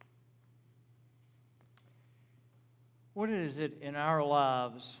What is it in our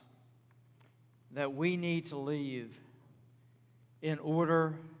lives that we need to leave in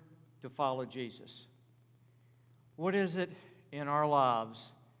order to follow Jesus? What is it in our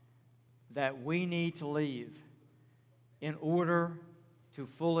lives that we need to leave in order to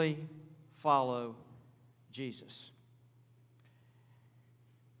fully follow Jesus?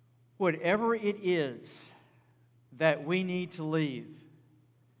 Whatever it is that we need to leave,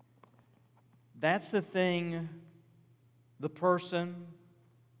 that's the thing, the person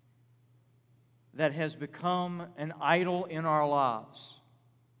that has become an idol in our lives.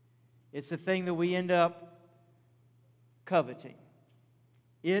 It's the thing that we end up coveting.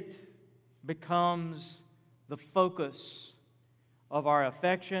 It becomes the focus of our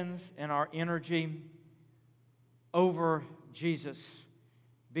affections and our energy over Jesus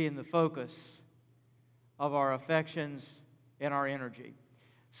being the focus of our affections and our energy.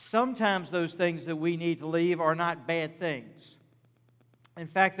 Sometimes those things that we need to leave are not bad things. In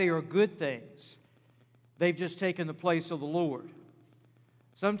fact, they are good things. They've just taken the place of the Lord.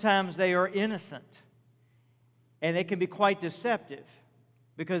 Sometimes they are innocent, and they can be quite deceptive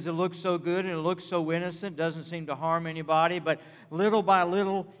because it looks so good and it looks so innocent, doesn't seem to harm anybody, but little by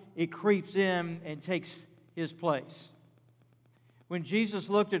little it creeps in and takes His place. When Jesus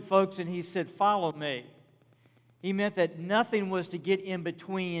looked at folks and He said, "Follow me," He meant that nothing was to get in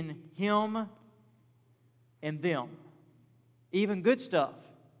between Him and them. Even good stuff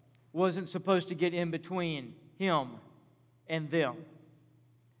wasn't supposed to get in between Him and them.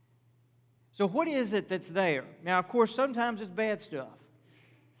 So what is it that's there? Now, of course, sometimes it's bad stuff.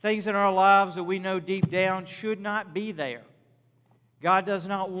 Things in our lives that we know deep down should not be there. God does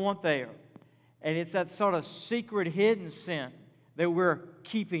not want there. And it's that sort of secret hidden sin that we're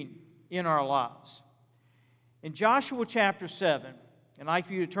keeping in our lives. In Joshua chapter 7, and I'd like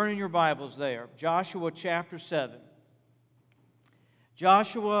for you to turn in your Bibles there, Joshua chapter 7.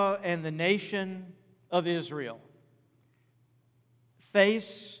 Joshua and the nation of Israel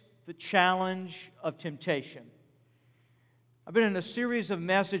face the challenge of temptation. I've been in a series of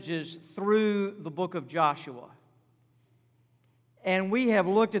messages through the book of Joshua. And we have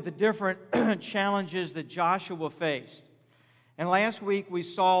looked at the different challenges that Joshua faced. And last week we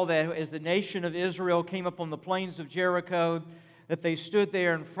saw that as the nation of Israel came up on the plains of Jericho, that they stood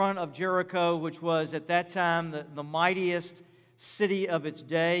there in front of Jericho, which was at that time the mightiest city of its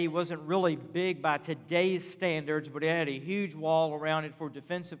day. It wasn't really big by today's standards, but it had a huge wall around it for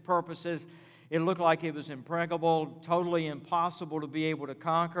defensive purposes. It looked like it was impregnable, totally impossible to be able to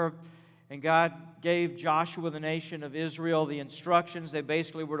conquer. And God gave Joshua, the nation of Israel, the instructions. They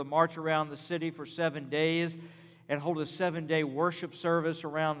basically were to march around the city for 7 days and hold a 7-day worship service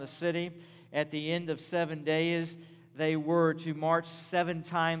around the city. At the end of 7 days, they were to march 7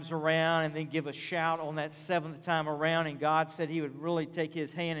 times around and then give a shout on that 7th time around. And God said He would really take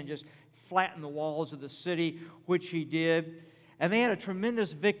His hand and just flatten the walls of the city, which He did. And they had a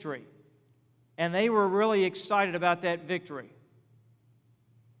tremendous victory. And they were really excited about that victory.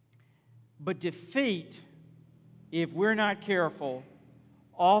 But defeat, if we're not careful,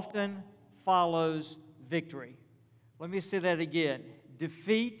 often follows victory. Let me say that again.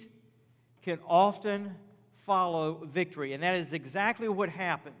 Defeat can often follow victory. And that is exactly what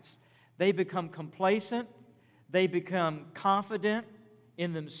happens. They become complacent. They become confident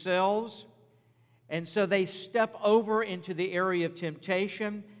in themselves. And so they step over into the area of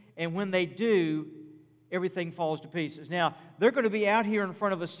temptation. And when they do, everything falls to pieces. Now, they're going to be out here in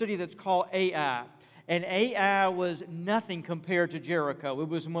front of a city that's called Ai. And Ai was nothing compared to Jericho. It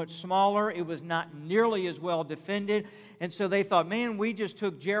was much smaller. It was not nearly as well defended. And so they thought, man, we just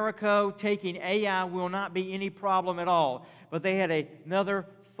took Jericho. Taking Ai will not be any problem at all. But they had another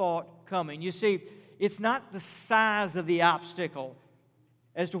thought coming. You see, it's not the size of the obstacle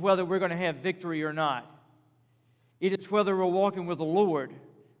as to whether we're going to have victory or not. It is whether we're walking with the Lord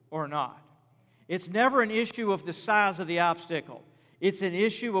or not. It's never an issue of the size of the obstacle. It's an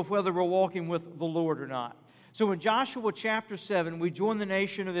issue of whether we're walking with the Lord or not. So in Joshua chapter 7, we join the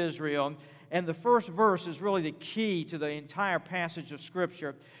nation of Israel, and the first verse is really the key to the entire passage of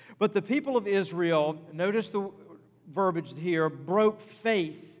Scripture. But the people of Israel, notice the verbiage here, broke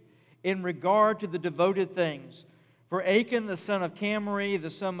faith in regard to the devoted things. For Achan, the son of Camri, the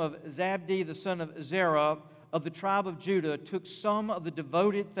son of Zabdi, the son of Zerah, of the tribe of Judah, took some of the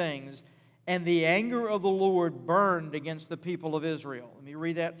devoted things, and the anger of the Lord burned against the people of Israel. Let me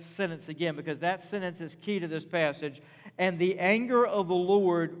read that sentence again, because that sentence is key to this passage. And the anger of the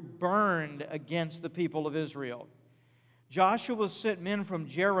Lord burned against the people of Israel. Joshua sent men from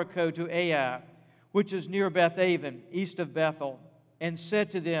Jericho to Ai, which is near Beth-aven, east of Bethel, and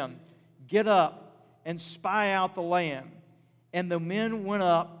said to them, "Get up, and spy out the land. And the men went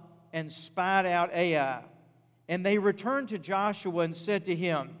up and spied out Ai. And they returned to Joshua and said to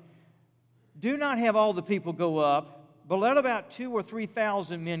him, do not have all the people go up, but let about 2,000 or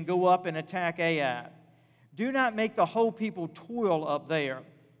 3,000 men go up and attack Ai. Do not make the whole people toil up there,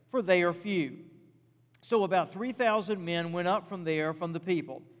 for they are few. So about 3,000 men went up from there from the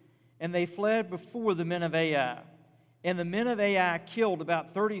people, and they fled before the men of Ai. And the men of Ai killed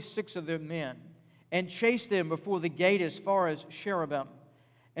about 36 of their men, and chased them before the gate as far as Sherebim,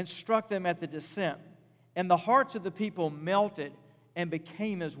 and struck them at the descent. And the hearts of the people melted and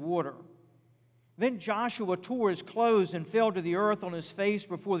became as water. Then Joshua tore his clothes and fell to the earth on his face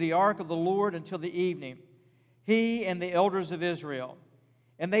before the ark of the Lord until the evening, he and the elders of Israel.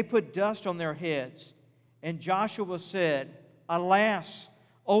 And they put dust on their heads. And Joshua said, Alas,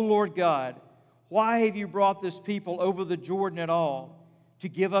 O Lord God, why have you brought this people over the Jordan at all, to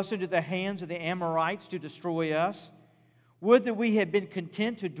give us into the hands of the Amorites to destroy us? Would that we had been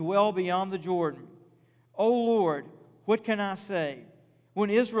content to dwell beyond the Jordan. O Lord, what can I say, when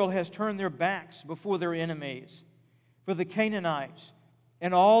Israel has turned their backs before their enemies? For the Canaanites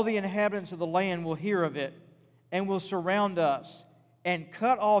and all the inhabitants of the land will hear of it, and will surround us, and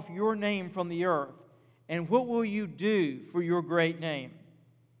cut off your name from the earth. And what will you do for your great name?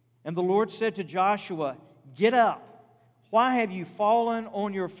 And the Lord said to Joshua, Get up. Why have you fallen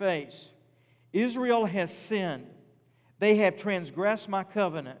on your face? Israel has sinned. They have transgressed my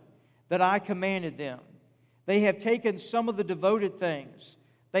covenant that I commanded them. They have taken some of the devoted things.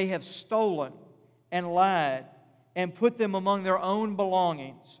 They have stolen and lied and put them among their own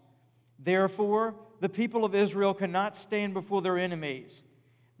belongings. Therefore, the people of Israel cannot stand before their enemies.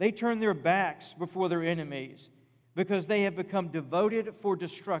 They turn their backs before their enemies because they have become devoted for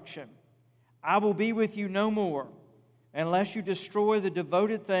destruction. I will be with you no more unless you destroy the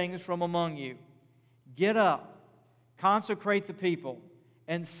devoted things from among you. Get up, consecrate the people,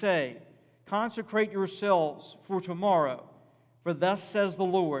 and say, Consecrate yourselves for tomorrow, for thus says the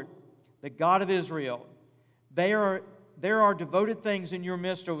Lord, the God of Israel, there are devoted things in your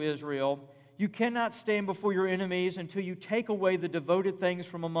midst, O Israel. You cannot stand before your enemies until you take away the devoted things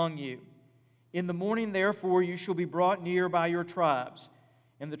from among you. In the morning, therefore, you shall be brought near by your tribes,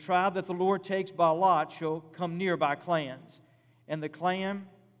 and the tribe that the Lord takes by lot shall come near by clans, and the clan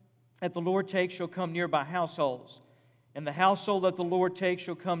that the Lord takes shall come near by households, and the household that the Lord takes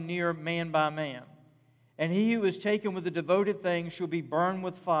shall come near man by man. And he who is taken with the devoted things shall be burned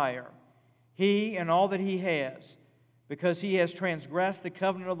with fire, he and all that he has, because he has transgressed the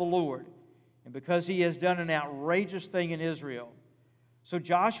covenant of the Lord, and because he has done an outrageous thing in Israel. So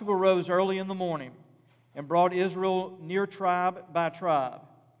Joshua rose early in the morning and brought Israel near tribe by tribe.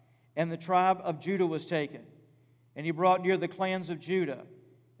 And the tribe of Judah was taken. And he brought near the clans of Judah,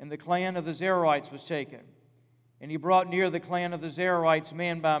 and the clan of the Zerites was taken. And he brought near the clan of the Zerites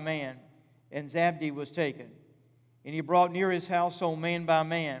man by man, and Zabdi was taken. And he brought near his household man by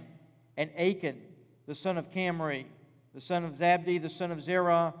man, and Achan, the son of Camri, the son of Zabdi, the son of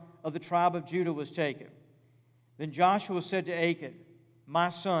Zerah, of the tribe of Judah was taken. Then Joshua said to Achan, My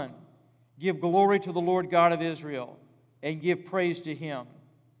son, give glory to the Lord God of Israel, and give praise to him.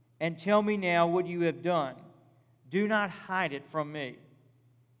 And tell me now what you have done. Do not hide it from me.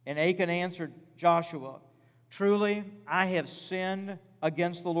 And Achan answered Joshua, Truly, I have sinned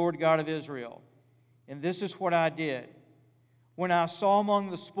against the Lord God of Israel. And this is what I did. When I saw among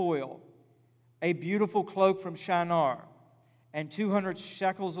the spoil a beautiful cloak from Shinar, and 200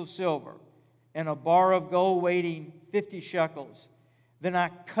 shekels of silver, and a bar of gold weighing 50 shekels, then I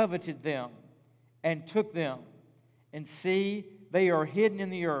coveted them, and took them. And see, they are hidden in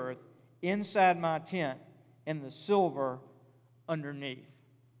the earth, inside my tent, and the silver underneath.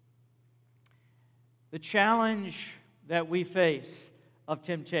 The challenge that we face of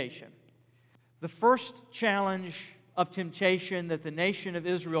temptation. The first challenge of temptation that the nation of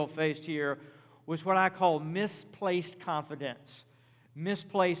Israel faced here was what I call misplaced confidence.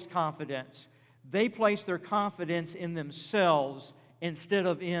 Misplaced confidence. They placed their confidence in themselves instead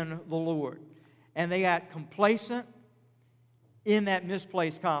of in the Lord. And they got complacent in that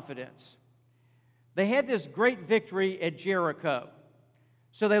misplaced confidence. They had this great victory at Jericho.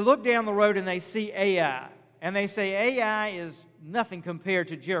 So they look down the road and they see Ai. And they say, Ai is nothing compared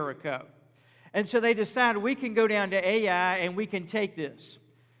to Jericho. And so they decide, we can go down to Ai and we can take this.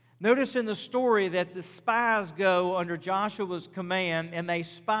 Notice in the story that the spies go under Joshua's command and they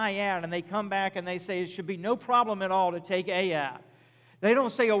spy out and they come back and they say it should be no problem at all to take Ai. They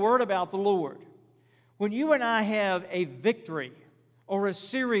don't say a word about the Lord. When you and I have a victory or a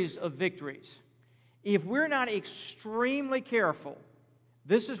series of victories, if we're not extremely careful,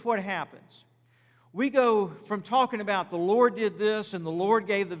 this is what happens. We go from talking about the Lord did this and the Lord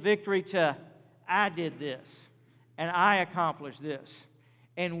gave the victory to I did this and I accomplished this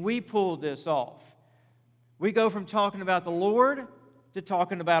and we pulled this off. We go from talking about the Lord to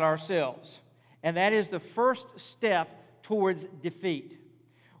talking about ourselves. And that is the first step towards defeat.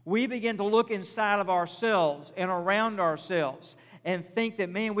 We begin to look inside of ourselves and around ourselves and think that,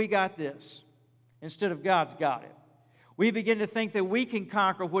 man, we got this, instead of God's got it. We begin to think that we can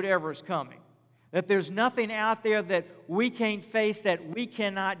conquer whatever is coming, that there's nothing out there that we can't face, that we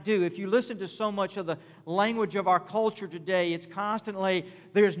cannot do. If you listen to so much of the language of our culture today, it's constantly,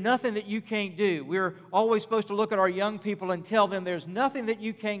 there's nothing that you can't do. We're always supposed to look at our young people and tell them there's nothing that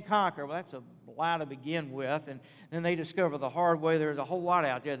you can't conquer. Well, that's a lie to begin with, and then they discover the hard way there's a whole lot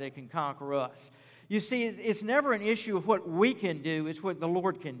out there that can conquer us. You see, it's never an issue of what we can do, it's what the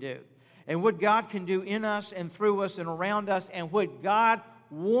Lord can do. And what God can do in us and through us and around us, and what God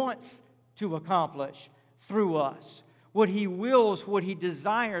wants to accomplish through us. What He wills, what He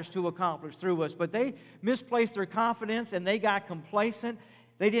desires to accomplish through us. But they misplaced their confidence and they got complacent.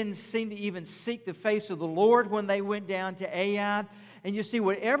 They didn't seem to even seek the face of the Lord when they went down to Ai. And you see,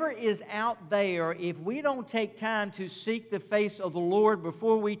 whatever is out there, if we don't take time to seek the face of the Lord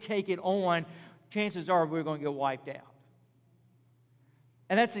before we take it on, chances are we're going to get wiped out.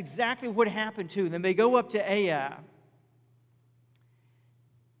 And that's exactly what happened to them. They go up to Ai,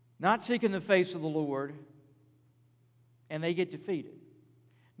 not seeking the face of the Lord, and they get defeated.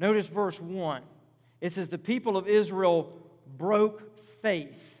 Notice verse 1. It says, the people of Israel broke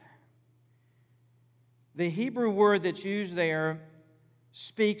faith. The Hebrew word that's used there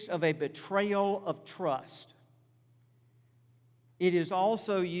speaks of a betrayal of trust. It is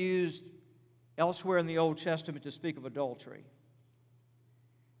also used elsewhere in the Old Testament to speak of adultery.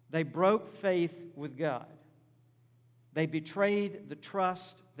 They broke faith with God. They betrayed the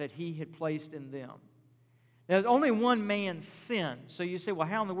trust that He had placed in them. Now, only one man sinned. So you say, well,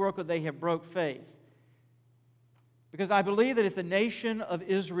 how in the world could they have broke faith? Because I believe that if the nation of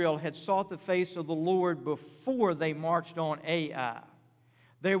Israel had sought the face of the Lord before they marched on Ai,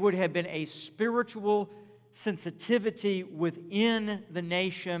 there would have been a spiritual sensitivity within the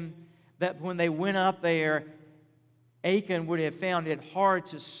nation that when they went up there, Achan would have found it hard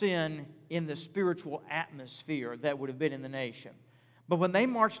to sin in the spiritual atmosphere that would have been in the nation. But when they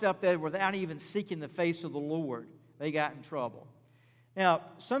marched up there without even seeking the face of the Lord, they got in trouble. Now,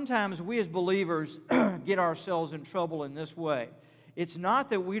 sometimes we as believers get ourselves in trouble in this way. It's not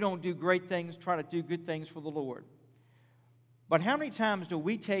that we don't do great things, try to do good things for the Lord. But how many times do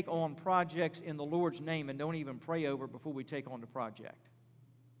we take on projects in the Lord's name and don't even pray over it before we take on the project?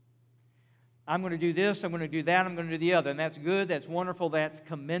 I'm going to do this, I'm going to do that, I'm going to do the other. And that's good, that's wonderful, that's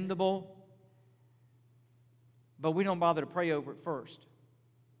commendable. But we don't bother to pray over it first.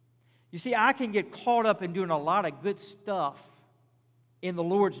 You see, I can get caught up in doing a lot of good stuff in the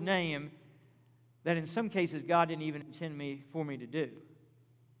Lord's name that in some cases God didn't even intend for me to do.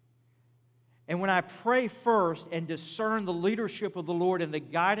 And when I pray first and discern the leadership of the Lord and the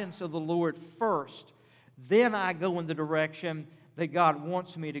guidance of the Lord first, then I go in the direction that God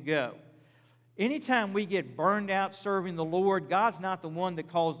wants me to go. Anytime we get burned out serving the Lord, God's not the one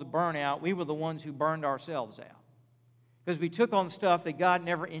that caused the burnout. We were the ones who burned ourselves out. Because we took on stuff that God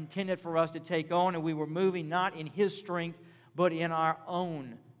never intended for us to take on, and we were moving not in His strength, but in our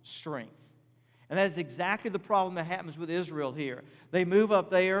own strength. And that is exactly the problem that happens with Israel here. They move up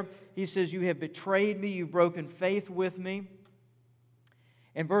there. He says, you have betrayed me. You've broken faith with me.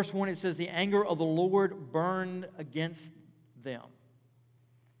 In verse 1, it says, the anger of the Lord burned against them.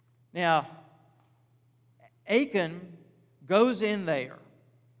 Now, Achan goes in there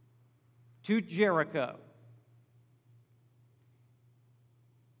to Jericho.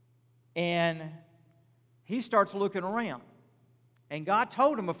 And he starts looking around. And God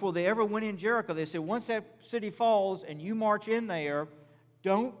told him before they ever went in Jericho, they said, once that city falls and you march in there,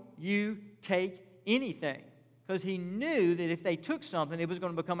 don't you take anything. Because he knew that if they took something, it was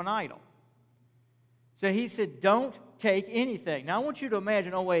going to become an idol. So he said, don't take anything. Now I want you to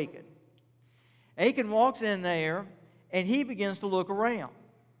imagine Achan. Achan walks in there and he begins to look around.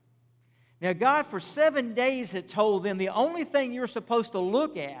 Now God for 7 days had told them the only thing you're supposed to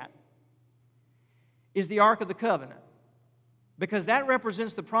look at is the Ark of the Covenant. Because that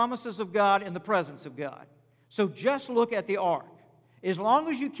represents the promises of God and the presence of God. So just look at the ark. As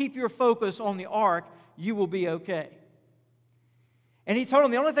long as you keep your focus on the ark, you will be okay. And he told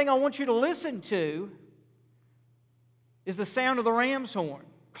him, the only thing I want you to listen to is the sound of the ram's horn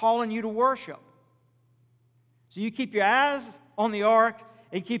calling you to worship. So you keep your eyes on the ark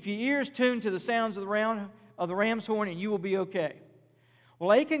and keep your ears tuned to the sounds of the ram's horn, and you will be okay.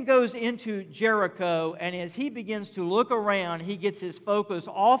 Well, Achan goes into Jericho, and as he begins to look around, he gets his focus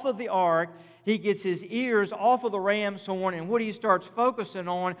off of the ark, he gets his ears off of the ram's horn, and what he starts focusing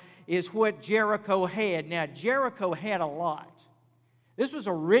on is what Jericho had. Now, Jericho had a lot. This was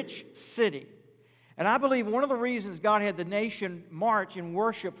a rich city. And I believe one of the reasons God had the nation march and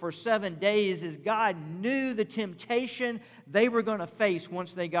worship for 7 days is God knew the temptation they were going to face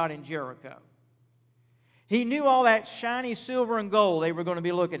once they got in Jericho. He knew all that shiny silver and gold they were going to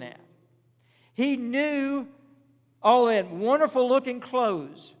be looking at. He knew all that wonderful looking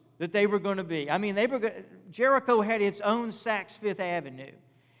clothes that they were going to be. I mean, Jericho had its own Saks Fifth Avenue.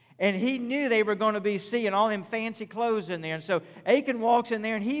 And he knew they were going to be seeing all them fancy clothes in there. And so Achan walks in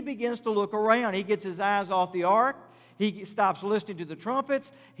there and he begins to look around. He gets his eyes off the ark. He stops listening to the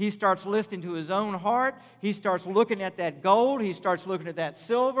trumpets. He starts listening to his own heart. He starts looking at that gold. He starts looking at that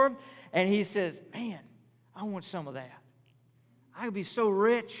silver. And he says, man, I want some of that. I could be so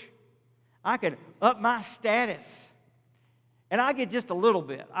rich. I could up my status. And I get just a little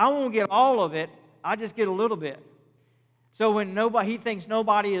bit. I won't get all of it. I just get a little bit. So when he thinks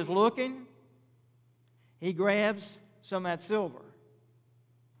nobody is looking, he grabs some of that silver.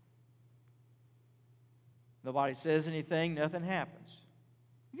 Nobody says anything, nothing happens.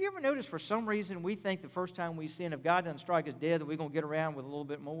 Have you ever noticed for some reason we think the first time we sin, if God doesn't strike us dead, that we're going to get around with a little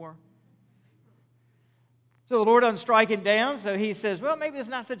bit more? So the Lord doesn't strike him down, so he says, well, maybe it's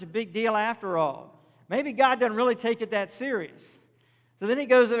not such a big deal after all. Maybe God doesn't really take it that serious. So then he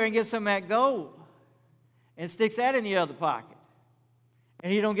goes there and gets some of that gold and sticks that in the other pocket.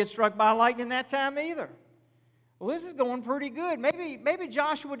 And he don't get struck by lightning that time either. Well, this is going pretty good. Maybe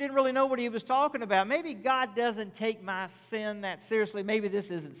Joshua didn't really know what he was talking about. Maybe God doesn't take my sin that seriously. Maybe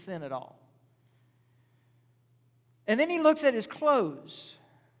this isn't sin at all. And then he looks at his clothes.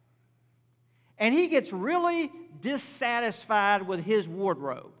 And he gets really dissatisfied with his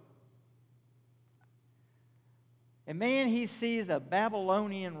wardrobe. And man, he sees a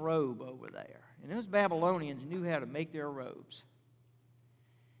Babylonian robe over there. And those Babylonians knew how to make their robes.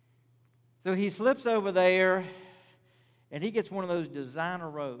 So he slips over there and he gets one of those designer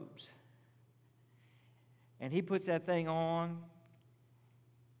robes. And he puts that thing on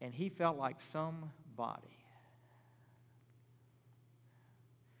and he felt like somebody.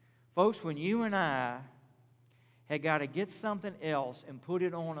 Folks, when you and I had got to get something else and put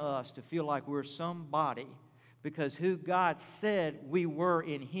it on us to feel like we're somebody, because who God said we were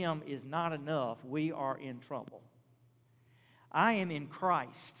in Him is not enough, we are in trouble. I am in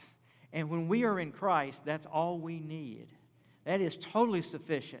Christ. And when we are in Christ, that's all we need. That is totally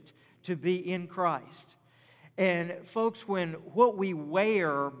sufficient to be in Christ. And folks, when what we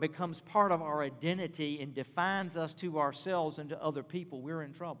wear becomes part of our identity and defines us to ourselves and to other people, we're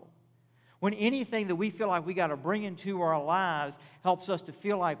in trouble. When anything that we feel like we got to bring into our lives helps us to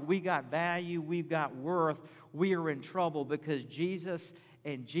feel like we got value, we've got worth, we are in trouble, because Jesus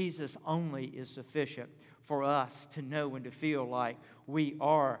and Jesus only is sufficient for us to know and to feel like we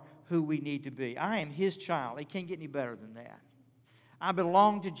are who we need to be. I am His child. It can't get any better than that. I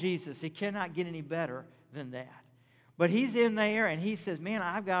belong to Jesus. It cannot get any better than that. But He's in there and He says, man,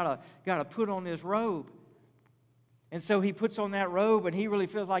 I've got to put on this robe. And so he puts on that robe and he really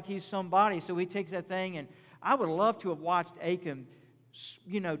feels like he's somebody. So he takes that thing, and I would love to have watched Achan,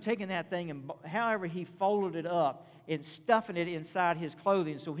 taking that thing and however he folded it up and stuffing it inside his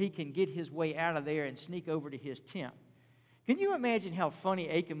clothing so he can get his way out of there and sneak over to his tent. Can you imagine how funny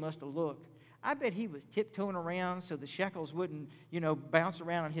Achan must have looked? I bet he was tiptoeing around so the shekels wouldn't, bounce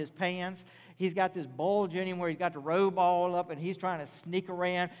around in his pants. He's got this bulge in him where he's got the robe all up and he's trying to sneak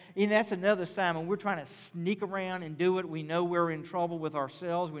around. And that's another sign. When we're trying to sneak around and do it, we know we're in trouble with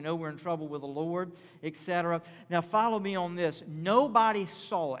ourselves. We know we're in trouble with the Lord, etc. Now follow me on this. Nobody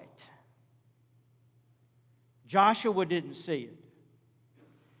saw it. Joshua didn't see it.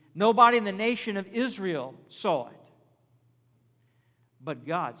 Nobody in the nation of Israel saw it. But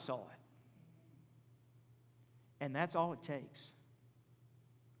God saw it. And that's all it takes.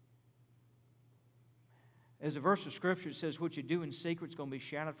 As a verse of Scripture says, what you do in secret is going to be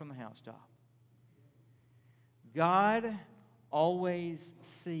shouted from the housetop. God always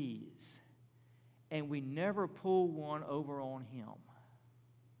sees, and we never pull one over on Him.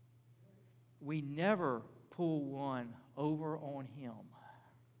 We never pull one over on Him.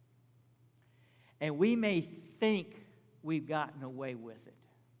 And we may think we've gotten away with it,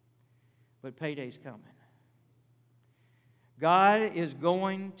 but payday's coming. God is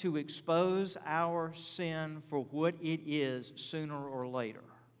going to expose our sin for what it is sooner or later.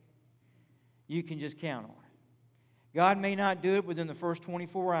 You can just count on it. God may not do it within the first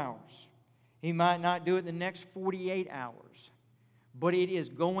 24 hours. He might not do it in the next 48 hours. But it is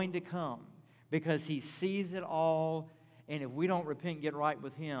going to come because He sees it all, and if we don't repent and get right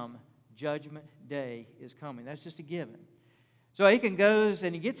with Him, Judgment Day is coming. That's just a given. So Achan goes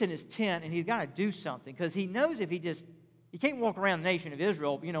and he gets in his tent, and he's got to do something because he knows if he can't walk around the nation of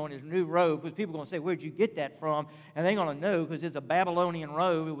Israel, in his new robe, because people are going to say, where'd you get that from? And they're going to know because it's a Babylonian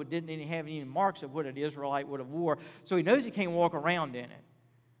robe. It didn't even have any marks of what an Israelite would have wore. So he knows he can't walk around in it.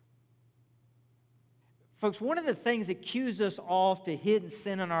 Folks, one of the things that cues us off to hidden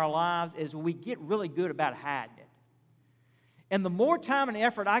sin in our lives is we get really good about hiding it. And the more time and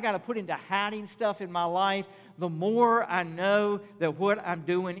effort I got to put into hiding stuff in my life, the more I know that what I'm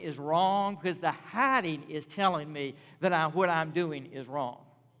doing is wrong, because the hiding is telling me that what I'm doing is wrong.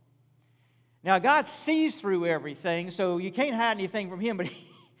 Now, God sees through everything, so you can't hide anything from Him, but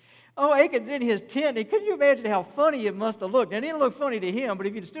Achan's in his tent, and could you imagine how funny it must have looked? And it didn't look funny to him, but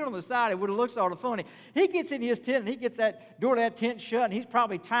if you'd stood on the side, it would have looked sort of funny. He gets in his tent, and he gets that door to that tent shut, and he's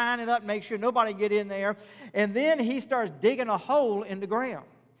probably tying it up to make sure nobody get in there. And then he starts digging a hole in the ground.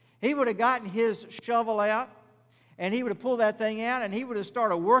 He would have gotten his shovel out, and he would have pulled that thing out, and he would have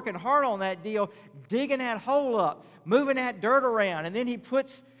started working hard on that deal, digging that hole up, moving that dirt around, and then he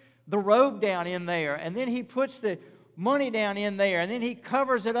puts the robe down in there, and then he puts the money down in there, and then he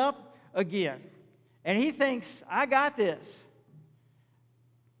covers it up again. And he thinks, I got this.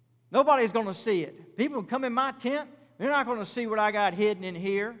 Nobody's going to see it. People come in my tent, they're not going to see what I got hidden in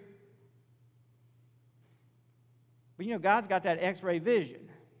here. But God's got that x-ray vision.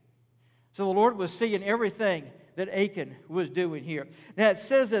 So the Lord was seeing everything that Achan was doing here. Now it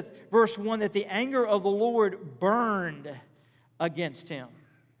says that, verse 1, that the anger of the Lord burned against him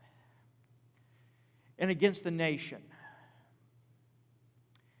and against the nation.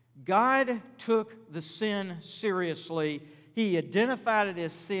 God took the sin seriously. He identified it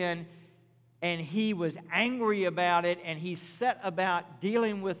as sin, and He was angry about it, and He set about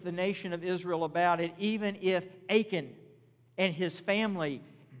dealing with the nation of Israel about it, even if Achan and his family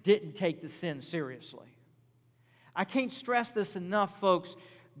didn't take the sin seriously. I can't stress this enough, folks.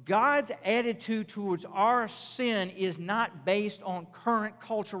 God's attitude towards our sin is not based on current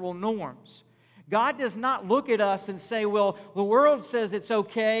cultural norms. God does not look at us and say, well, the world says it's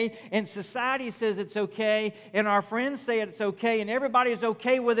okay, and society says it's okay, and our friends say it's okay, and everybody is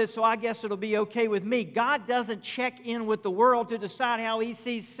okay with it, so I guess it'll be okay with me. God doesn't check in with the world to decide how He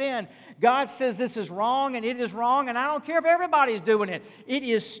sees sin. God says this is wrong, and it is wrong, and I don't care if everybody's doing it. It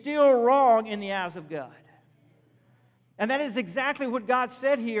is still wrong in the eyes of God. And that is exactly what God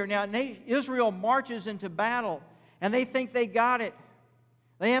said here. Now, Israel marches into battle, and they think they got it.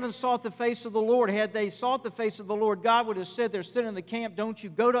 They haven't sought the face of the Lord. Had they sought the face of the Lord, God would have said, they're sitting in the camp, don't you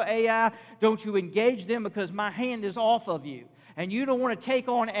go to Ai, don't you engage them, because my hand is off of you. And you don't want to take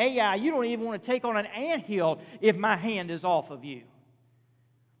on Ai. You don't even want to take on an anthill if my hand is off of you.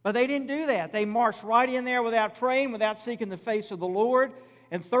 But they didn't do that. They marched right in there without praying, without seeking the face of the Lord,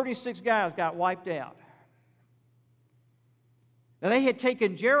 and 36 guys got wiped out. Now, they had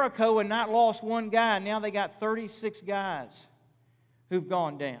taken Jericho and not lost one guy. Now they got 36 guys who've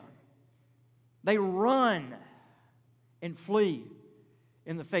gone down. They run and flee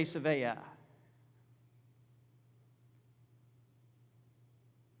in the face of Ai.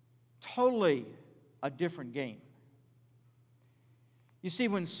 Totally a different game. You see,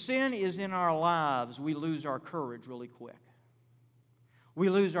 when sin is in our lives, we lose our courage really quick. We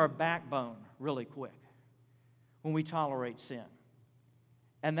lose our backbone really quick when we tolerate sin.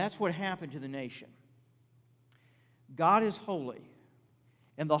 And that's what happened to the nation. God is holy.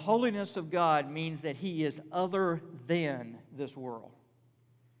 And the holiness of God means that He is other than this world.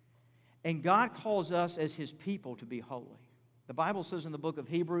 And God calls us as His people to be holy. The Bible says in the book of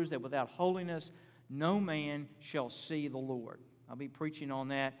Hebrews that without holiness, no man shall see the Lord. I'll be preaching on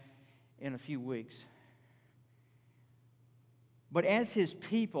that in a few weeks. But as His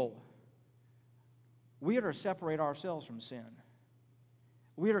people, we are to separate ourselves from sin.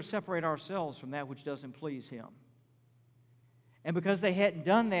 We are to separate ourselves from that which doesn't please Him. And because they hadn't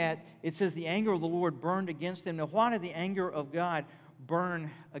done that, it says the anger of the Lord burned against them. Now, why did the anger of God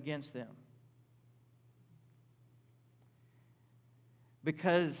burn against them?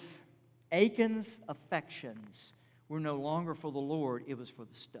 Because Achan's affections were no longer for the Lord, it was for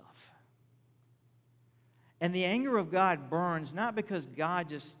the stuff. And the anger of God burns not because God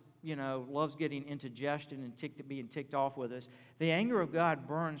just, loves getting indigestion and being ticked off with us. The anger of God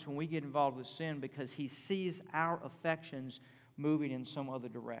burns when we get involved with sin because He sees our affections moving in some other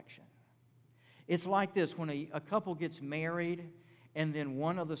direction. It's like this: when a couple gets married and then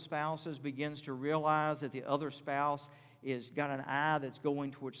one of the spouses begins to realize that the other spouse is got an eye that's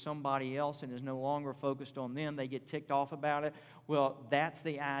going towards somebody else and is no longer focused on them. They get ticked off about it. Well, that's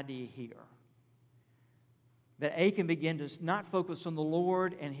the idea here. That Achan began to not focus on the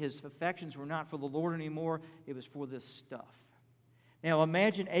Lord, and his affections were not for the Lord anymore. It was for this stuff. Now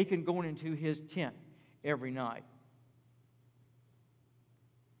imagine Achan going into his tent every night.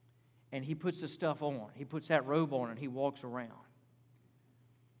 And he puts the stuff on. He puts that robe on and he walks around.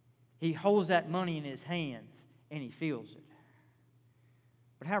 He holds that money in his hands and he feels it.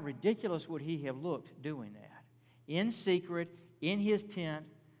 But how ridiculous would he have looked doing that? In secret, in his tent,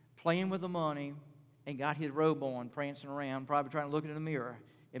 playing with the money, and got his robe on, prancing around, probably trying to look in the mirror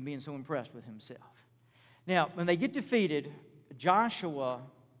and being so impressed with himself. Now, when they get defeated, Joshua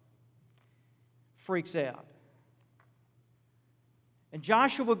freaks out. And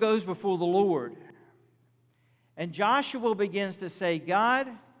Joshua goes before the Lord. And Joshua begins to say, God,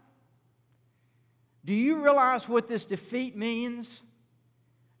 do you realize what this defeat means?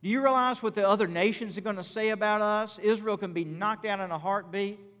 Do you realize what the other nations are going to say about us? Israel can be knocked out in a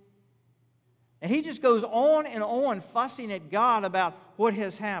heartbeat. And he just goes on fussing at God about what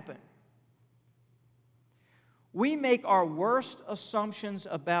has happened. We make our worst assumptions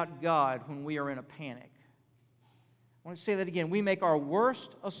about God when we are in a panic. I want to say that again. We make our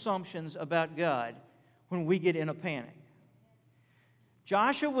worst assumptions about God when we get in a panic.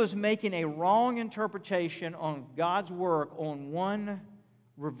 Joshua was making a wrong interpretation on God's work on one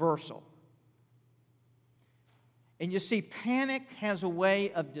reversal. And you see, panic has a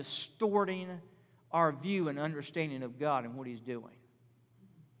way of distorting our view and understanding of God and what He's doing.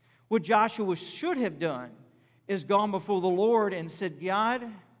 What Joshua should have done is gone before the Lord and said, God,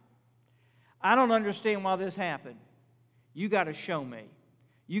 I don't understand why this happened. You got to show me.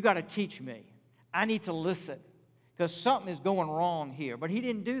 You got to teach me. I need to listen because something is going wrong here. But he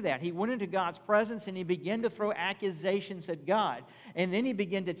didn't do that. He went into God's presence and he began to throw accusations at God. And then he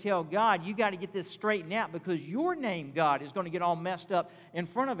began to tell God, you got to get this straightened out because your name, God, is going to get all messed up in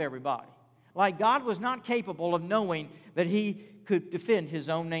front of everybody. Like God was not capable of knowing that He could defend His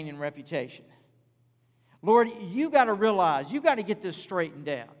own name and reputation. Lord, you got to realize, you got to get this straightened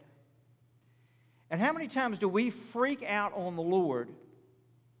out. And how many times do we freak out on the Lord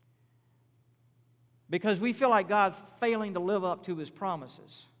because we feel like God's failing to live up to His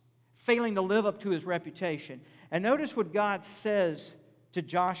promises, failing to live up to His reputation? And notice what God says to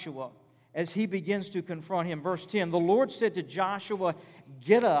Joshua as he begins to confront him. Verse 10, the Lord said to Joshua,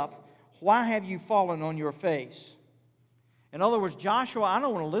 get up. Why have you fallen on your face? In other words, Joshua, I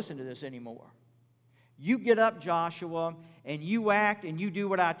don't want to listen to this anymore. You get up, Joshua, and you act and you do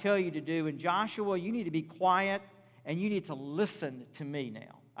what I tell you to do. And Joshua, you need to be quiet and you need to listen to me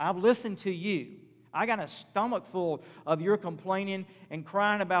now. I've listened to you. I got a stomach full of your complaining and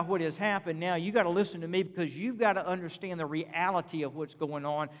crying about what has happened. Now you got to listen to me because you've got to understand the reality of what's going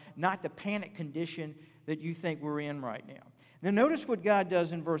on, not the panic condition that you think we're in right now. Now notice what God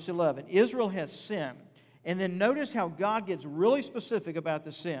does in verse 11. Israel has sinned. And then notice how God gets really specific about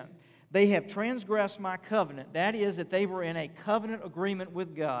the sin. They have transgressed my covenant. That is, that they were in a covenant agreement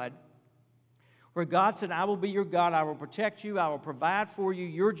with God where God said, I will be your God, I will protect you, I will provide for you.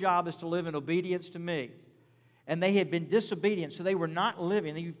 Your job is to live in obedience to me. And they had been disobedient, so they were not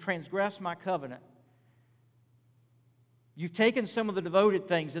living. You've transgressed my covenant. You've taken some of the devoted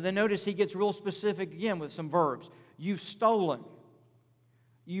things. And then notice he gets real specific again with some verbs. You've stolen.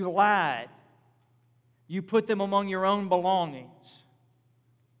 You lied. You put them among your own belongings.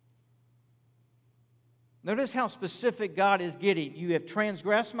 Notice how specific God is getting. You have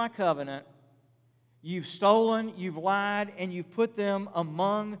transgressed my covenant. You've stolen, you've lied, and you've put them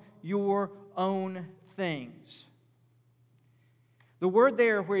among your own things. The word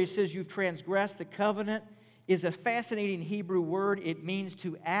there where he says you've transgressed the covenant is a fascinating Hebrew word. It means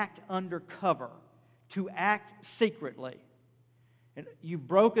to act undercover, to act secretly. And you've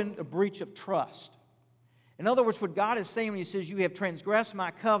broken a breach of trust. In other words, what God is saying when He says you have transgressed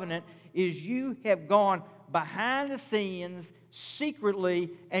my covenant is you have gone behind the scenes secretly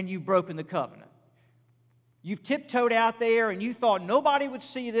and you've broken the covenant. You've tiptoed out there and you thought nobody would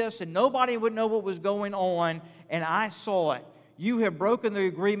see this and nobody would know what was going on, and I saw it. You have broken the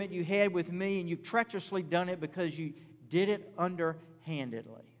agreement you had with me, and you've treacherously done it because you did it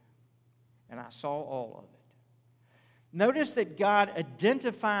underhandedly. And I saw all of it. Notice that God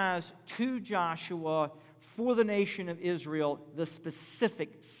identifies to Joshua for the nation of Israel the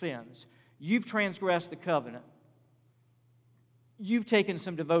specific sins. You've transgressed the covenant. You've taken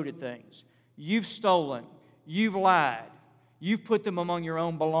some devoted things. You've stolen. You've lied. You've put them among your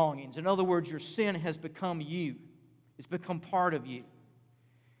own belongings. In other words, your sin has become you. It's become part of you.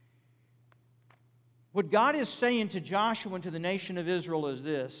 What God is saying to Joshua and to the nation of Israel is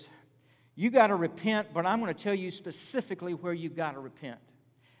this: you got to repent, but I'm going to tell you specifically where you've got to repent.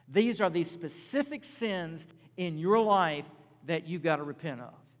 These are the specific sins in your life that you've got to repent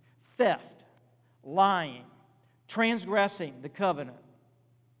of: theft, lying, transgressing the covenant,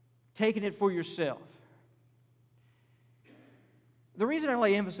 taking it for yourself. The reason I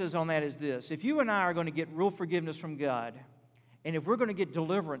lay emphasis on that is this: if you and I are going to get real forgiveness from God, and if we're going to get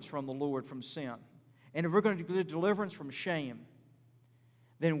deliverance from the Lord from sin, and if we're going to get deliverance from shame,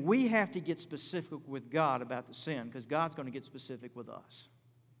 then we have to get specific with God about the sin, because God's going to get specific with us.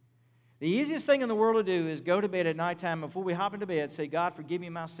 The easiest thing in the world to do is go to bed at nighttime before we hop into bed, say, God, forgive me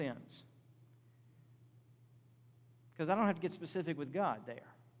my sins. Because I don't have to get specific with God there.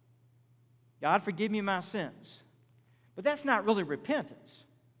 God, forgive me my sins. But that's not really repentance,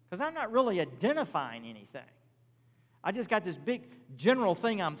 because I'm not really identifying anything. I just got this big general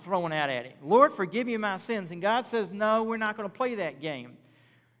thing I'm throwing out at Him. Lord, forgive me my sins. And God says, no, we're not going to play that game.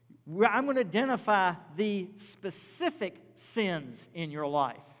 I'm going to identify the specific sins in your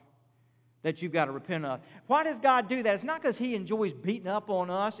life that you've got to repent of. Why does God do that? It's not because He enjoys beating up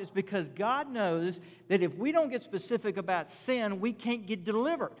on us. It's because God knows that if we don't get specific about sin, we can't get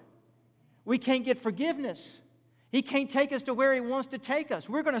delivered. We can't get forgiveness. He can't take us to where He wants to take us.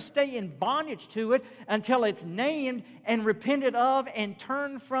 We're going to stay in bondage to it until it's named and repented of and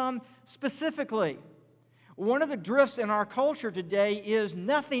turned from specifically. One of the drifts in our culture today is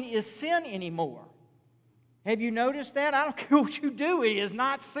nothing is sin anymore. Have you noticed that? I don't care what you do, it is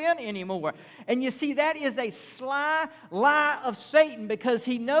not sin anymore. And you see, that is a sly lie of Satan, because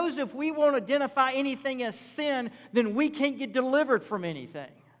he knows if we won't identify anything as sin, then we can't get delivered from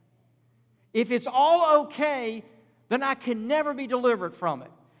anything. If it's all okay, then I can never be delivered from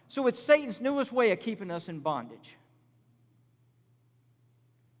it. So it's Satan's newest way of keeping us in bondage.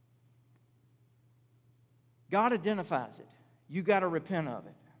 God identifies it. You got to repent of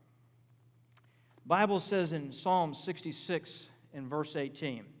it. The Bible says in Psalm 66 and verse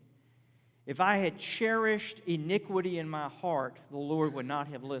 18, if I had cherished iniquity in my heart, the Lord would not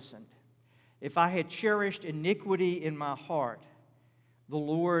have listened. If I had cherished iniquity in my heart, the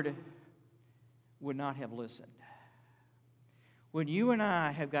Lord would not have listened. When you and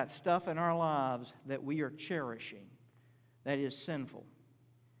I have got stuff in our lives that we are cherishing that is sinful,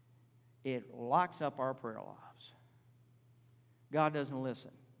 it locks up our prayer lives. God doesn't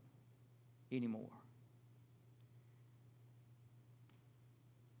listen anymore.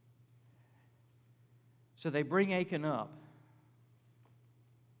 So they bring Achan up,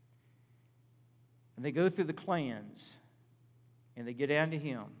 and they go through the clans, and they get down to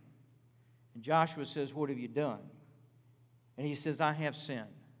him. And Joshua says, what have you done? And he says, I have sinned,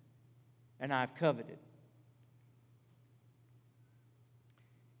 and I've coveted.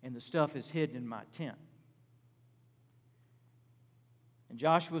 And the stuff is hidden in my tent. And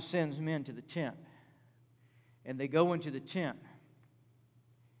Joshua sends men to the tent. And they go into the tent.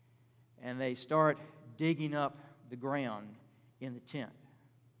 And they start digging up the ground in the tent.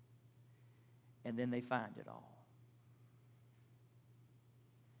 And then they find it all.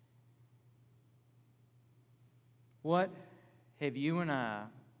 What have you and I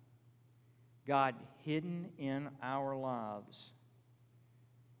got hidden in our lives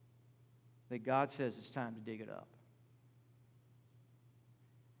that God says it's time to dig it up?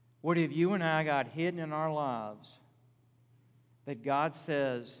 What have you and I got hidden in our lives that God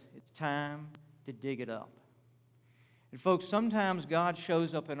says it's time to dig it up? And folks, sometimes God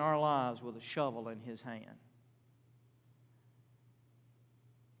shows up in our lives with a shovel in His hand.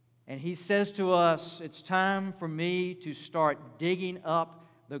 And He says to us, it's time for me to start digging up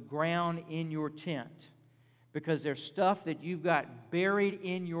the ground in your tent, because there's stuff that you've got buried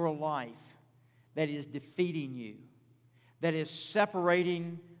in your life that is defeating you, that is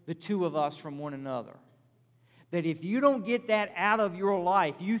separating the two of us from one another. That if you don't get that out of your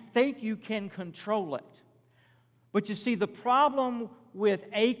life, you think you can control it. But you see, the problem with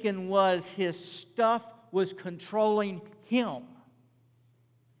Achan was his stuff was controlling him.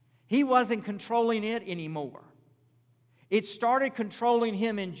 He wasn't controlling it anymore. It started controlling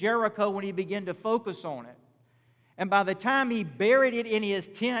him in Jericho when he began to focus on it. And by the time he buried it in his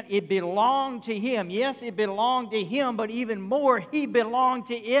tent, it belonged to him. Yes, it belonged to him, but even more, he belonged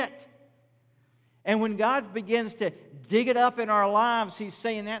to it. And when God begins to dig it up in our lives, He's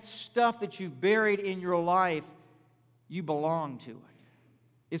saying that stuff that you've buried in your life, you belong to it.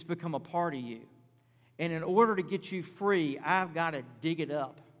 It's become a part of you. And in order to get you free, I've got to dig it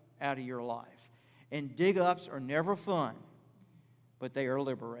up out of your life. And dig-ups are never fun, but they are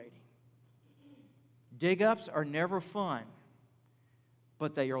liberating. Dig-ups are never fun,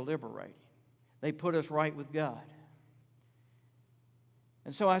 but they are liberating. They put us right with God.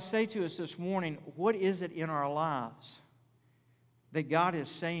 And so I say to us this morning, what is it in our lives that God is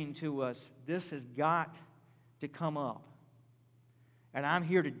saying to us, this has got to come up, and I'm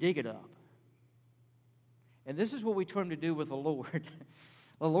here to dig it up? And this is what we try to do with the Lord.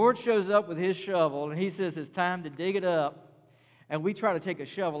 The Lord shows up with His shovel, and He says it's time to dig it up, and we try to take a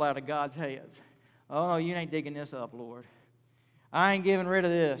shovel out of God's hands. Oh, no, you ain't digging this up, Lord. I ain't getting rid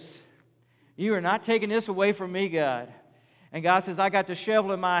of this. You are not taking this away from me, God. And God says, I got the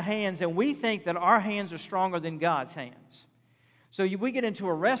shovel in my hands, and we think that our hands are stronger than God's hands. So we get into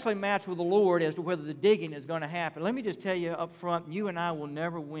a wrestling match with the Lord as to whether the digging is going to happen. Let me just tell you up front, you and I will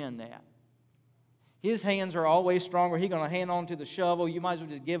never win that. His hands are always stronger. He's going to hand on to the shovel. You might as well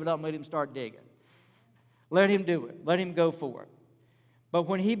just give it up and let Him start digging. Let Him do it. Let Him go for it. But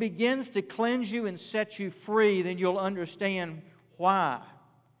when He begins to cleanse you and set you free, then you'll understand why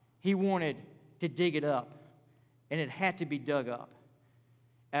He wanted to dig it up. And it had to be dug up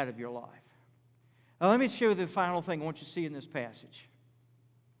out of your life. Now, let me share with you the final thing I want you to see in this passage.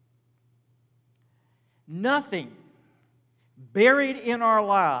 Nothing buried in our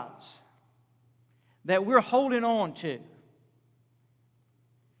lives that we're holding on to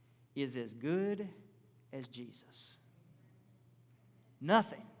is as good as Jesus.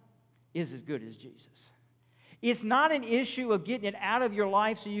 Nothing is as good as Jesus. It's not an issue of getting it out of your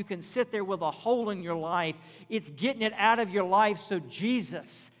life so you can sit there with a hole in your life. It's getting it out of your life so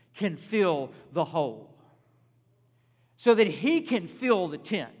Jesus can fill the hole, so that He can fill the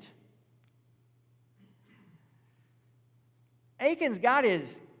tent. Achan's got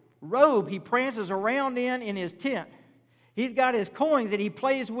his robe he prances around in his tent. He's got his coins that he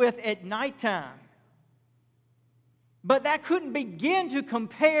plays with at nighttime. But that couldn't begin to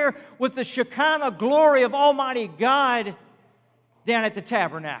compare with the Shekinah glory of Almighty God down at the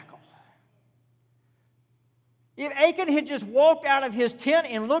tabernacle. If Achan had just walked out of his tent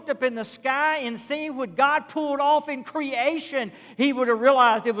and looked up in the sky and seen what God pulled off in creation, he would have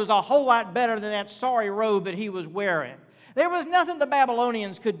realized it was a whole lot better than that sorry robe that he was wearing. There was nothing the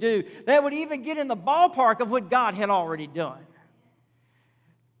Babylonians could do that would even get in the ballpark of what God had already done.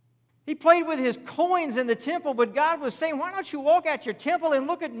 He played with his coins in the temple, but God was saying, why don't you walk out your temple and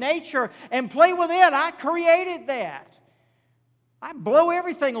look at nature and play with it? I created that. I blow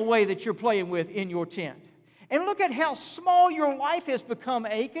everything away that you're playing with in your tent. And look at how small your life has become,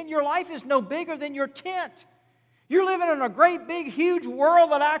 Achan. Your life is no bigger than your tent. You're living in a great, big, huge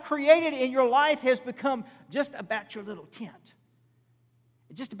world that I created, and your life has become just about your little tent.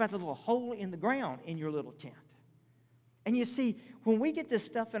 Just about the little hole in the ground in your little tent. And you see, when we get this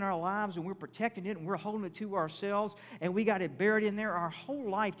stuff in our lives and we're protecting it and we're holding it to ourselves and we got it buried in there, our whole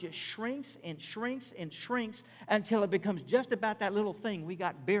life just shrinks and shrinks and shrinks until it becomes just about that little thing we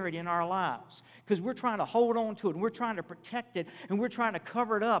got buried in our lives. Because we're trying to hold on to it and we're trying to protect it and we're trying to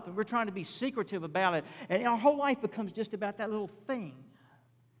cover it up and we're trying to be secretive about it. And our whole life becomes just about that little thing.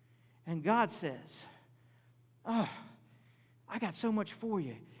 And God says, oh, I got so much for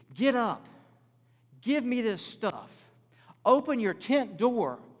you. Get up. Give me this stuff. Open your tent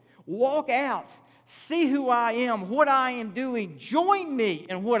door. Walk out. See who I am, what I am doing. Join me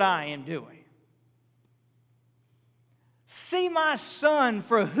in what I am doing. See my Son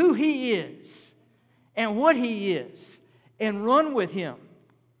for who He is and what He is, and run with Him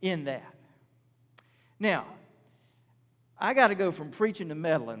in that. Now, I got to go from preaching to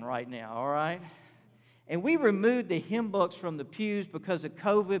meddling right now, all right? And we removed the hymn books from the pews because of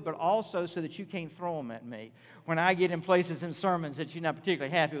COVID, but also so that you can't throw them at me when I get in places in sermons that you're not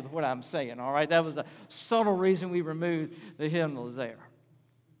particularly happy with what I'm saying, all right? That was a subtle reason we removed the hymnals there.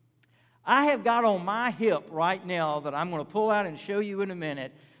 I have got on my hip right now that I'm going to pull out and show you in a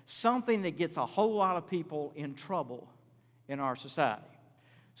minute something that gets a whole lot of people in trouble in our society.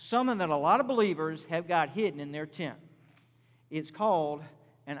 Something that a lot of believers have got hidden in their tent. It's called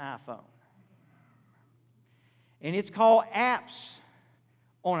an iPhone. And it's called apps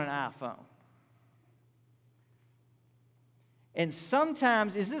on an iPhone. And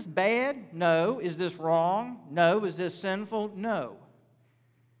sometimes, is this bad? No. Is this wrong? No. Is this sinful? No.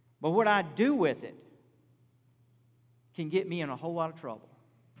 But what I do with it can get me in a whole lot of trouble.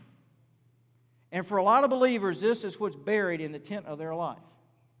 And for a lot of believers, this is what's buried in the tent of their life.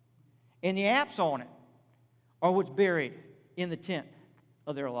 And the apps on it are what's buried in the tent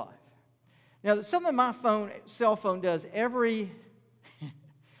of their life. Now, something my cell phone does every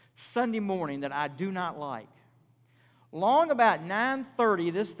Sunday morning that I do not like. Long about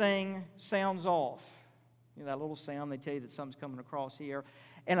 9:30, this thing sounds off. You know, that little sound, they tell you that something's coming across here.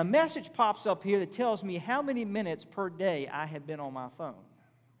 And a message pops up here that tells me how many minutes per day I have been on my phone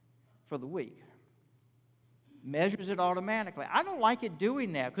for the week. measures it automatically. I don't like it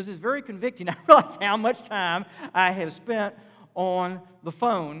doing that because it's very convicting. I realize how much time I have spent on the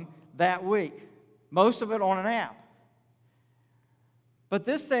phone that week, most of it on an app. But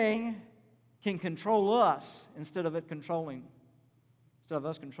this thing can control us instead of us controlling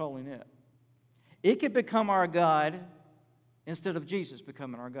it. It can become our God instead of Jesus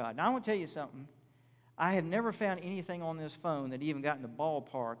becoming our God. Now, I want to tell you something. I have never found anything on this phone that even got in the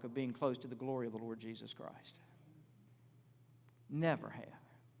ballpark of being close to the glory of the Lord Jesus Christ. Never have.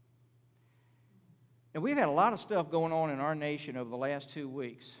 And we've had a lot of stuff going on in our nation over the last 2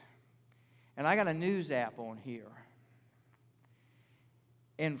 weeks. And I got a news app on here.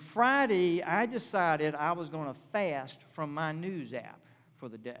 And Friday, I decided I was going to fast from my news app for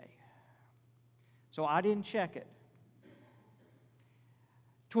the day. So I didn't check it.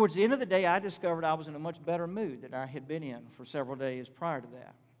 Towards the end of the day, I discovered I was in a much better mood than I had been in for several days prior to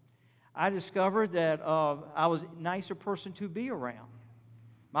that. I discovered that I was a nicer person to be around.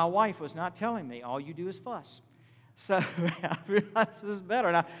 My wife was not telling me, all you do is fuss. So I realized it was better.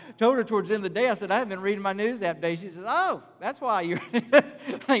 And I told her towards the end of the day, I said, I haven't been reading my news that day. She says, oh, that's why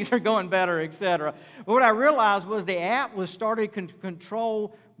things are going better, etc. But what I realized was the app was starting to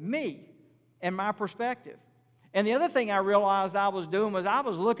control me and my perspective. And the other thing I realized I was doing was I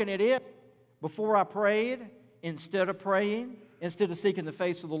was looking at it before I prayed instead of praying. Instead of seeking the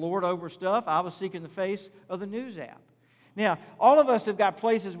face of the Lord over stuff, I was seeking the face of the news app. Now, all of us have got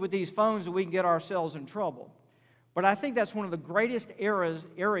places with these phones that we can get ourselves in trouble. But I think that's one of the greatest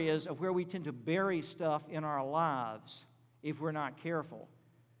areas of where we tend to bury stuff in our lives, if we're not careful,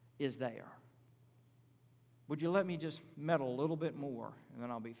 is there. Would you let me just meddle a little bit more, and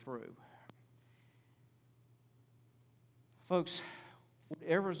then I'll be through. Folks,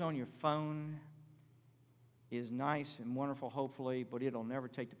 whatever's on your phone is nice and wonderful, hopefully, but it'll never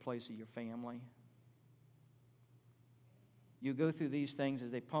take the place of your family. You go through these things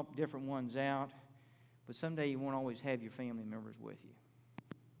as they pump different ones out, but someday you won't always have your family members with you.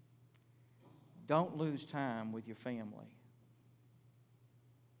 Don't lose time with your family.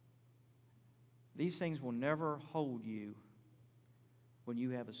 These things will never hold you when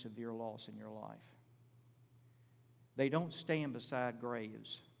you have a severe loss in your life. They don't stand beside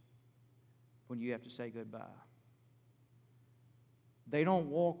graves when you have to say goodbye. They don't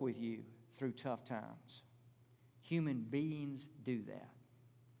walk with you through tough times. Human beings do that.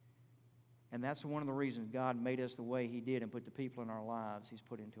 And that's one of the reasons God made us the way He did and put the people in our lives He's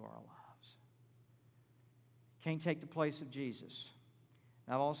put into our lives. Can't take the place of Jesus.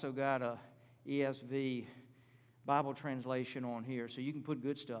 I've also got a ESV Bible translation on here, so you can put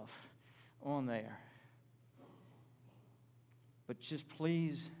good stuff on there. But just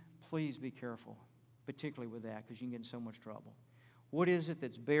please be careful, particularly with that, because you can get in so much trouble. What is it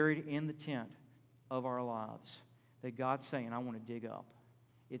that's buried in the tent of our lives that God's saying, I want to dig up?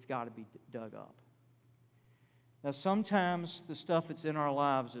 It's got to be dug up. Now, sometimes the stuff that's in our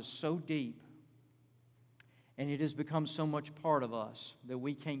lives is so deep and it has become so much part of us that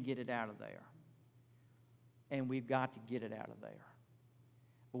we can't get it out of there. And we've got to get it out of there.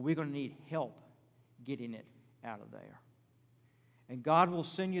 But we're going to need help getting it out of there. And God will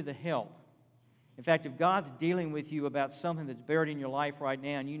send you the help. In fact, if God's dealing with you about something that's buried in your life right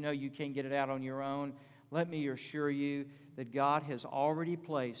now and you know you can't get it out on your own, let me assure you that God has already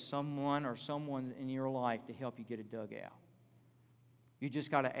placed someone or someone in your life to help you get it dug out. You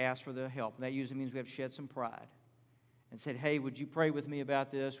just got to ask for the help. And that usually means we have to shed some pride and said, hey, would you pray with me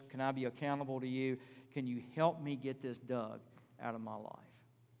about this? Can I be accountable to you? Can you help me get this dug out of my life?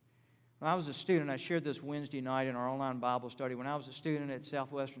 When I was a student, I shared this Wednesday night in our online Bible study. When I was a student at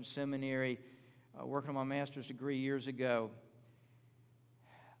Southwestern Seminary, working on my master's degree years ago,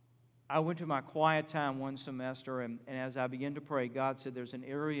 I went to my quiet time one semester, and as I began to pray, God said, there's an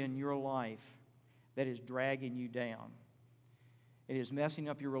area in your life that is dragging you down. It is messing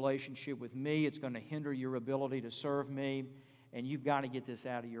up your relationship with me. It's going to hinder your ability to serve me, and you've got to get this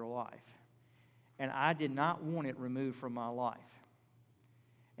out of your life. And I did not want it removed from my life.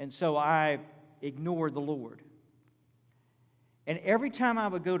 And so I ignored the Lord. And every time I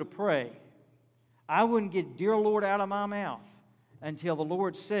would go to pray, I wouldn't get dear Lord out of my mouth until the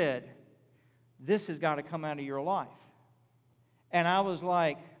Lord said, this has got to come out of your life. And I was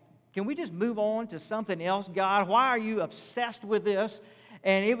like, can we just move on to something else, God? Why are you obsessed with this?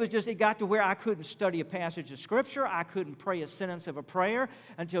 And it got to where I couldn't study a passage of Scripture. I couldn't pray a sentence of a prayer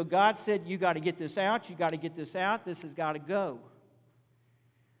until God said, you got to get this out. You got to get this out. This has got to go.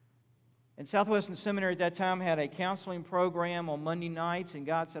 And Southwestern Seminary at that time had a counseling program on Monday nights, and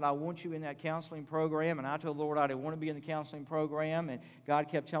God said, I want you in that counseling program. And I told the Lord I didn't want to be in the counseling program, and God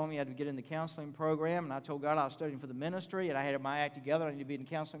kept telling me I had to get in the counseling program. And I told God I was studying for the ministry, and I had my act together. I need to be in the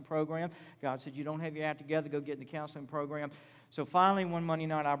counseling program. God said, you don't have your act together, go get in the counseling program. So finally, one Monday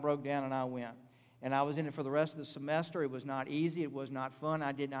night, I broke down and I went. And I was in it for the rest of the semester. It was not easy. It was not fun.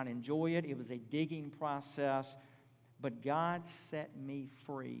 I did not enjoy it. It was a digging process. But God set me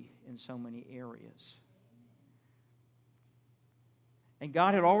free in so many areas. And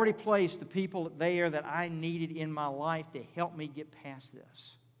God had already placed the people there that I needed in my life to help me get past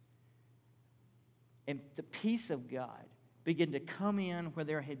this. And the peace of God began to come in where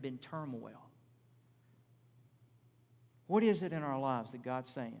there had been turmoil. What is it in our lives that God's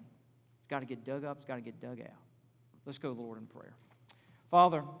saying? It's got to get dug up. It's got to get dug out. Let's go to the Lord in prayer.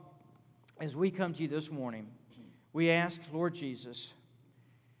 Father, as we come to you this morning, we ask, Lord Jesus,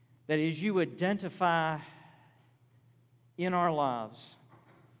 that as you identify in our lives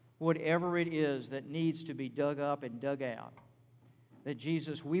whatever it is that needs to be dug up and dug out, that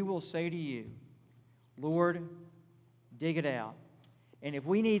Jesus, we will say to you, Lord, dig it out. And if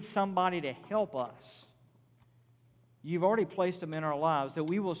we need somebody to help us, you've already placed them in our lives, that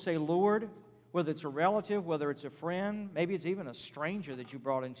we will say, Lord, whether it's a relative, whether it's a friend, maybe it's even a stranger that you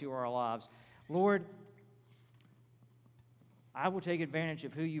brought into our lives, Lord, I will take advantage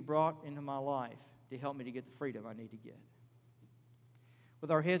of who you brought into my life to help me to get the freedom I need to get.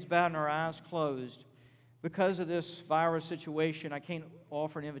 With our heads bowed and our eyes closed, because of this virus situation, I can't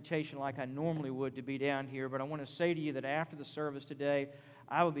offer an invitation like I normally would to be down here, but I want to say to you that after the service today,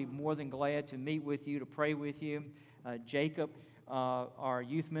 I would be more than glad to meet with you, to pray with you. Jacob, our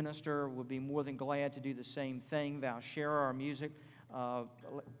youth minister, would be more than glad to do the same thing. Valshera, our music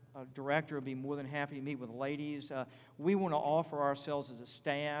director, would be more than happy to meet with ladies. We want to offer ourselves as a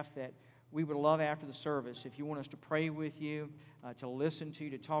staff that we would love after the service. If you want us to pray with you, to listen to you,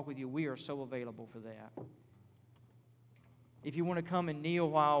 to talk with you, we are so available for that. If you want to come and kneel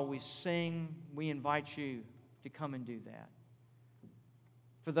while we sing, we invite you to come and do that.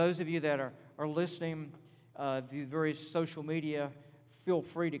 For those of you that are listening through various social media, feel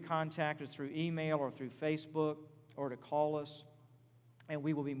free to contact us through email or through Facebook or to call us, and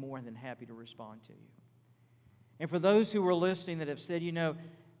we will be more than happy to respond to you. And for those who are listening that have said, you know,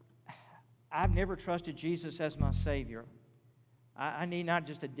 I've never trusted Jesus as my Savior. I need not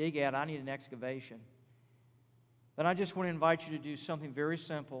just a dig out, I need an excavation. Then I just want to invite you to do something very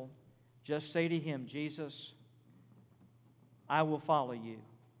simple. Just say to Him, Jesus, I will follow you.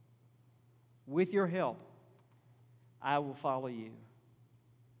 With your help, I will follow you.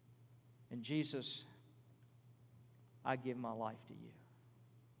 And Jesus, I give my life to you.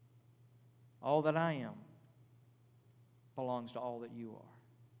 All that I am belongs to all that you are.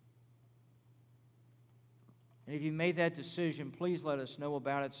 And if you made that decision, please let us know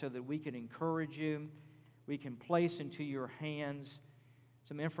about it so that we can encourage you. We can place into your hands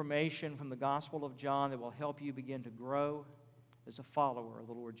some information from the Gospel of John that will help you begin to grow as a follower of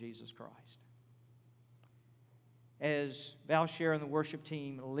the Lord Jesus Christ. As Valshera and the worship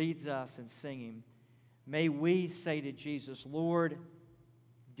team leads us in singing, may we say to Jesus, Lord,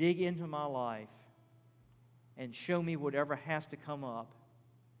 dig into my life and show me whatever has to come up.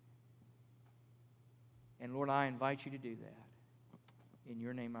 And Lord, I invite you to do that. In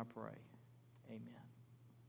your name I pray. Amen.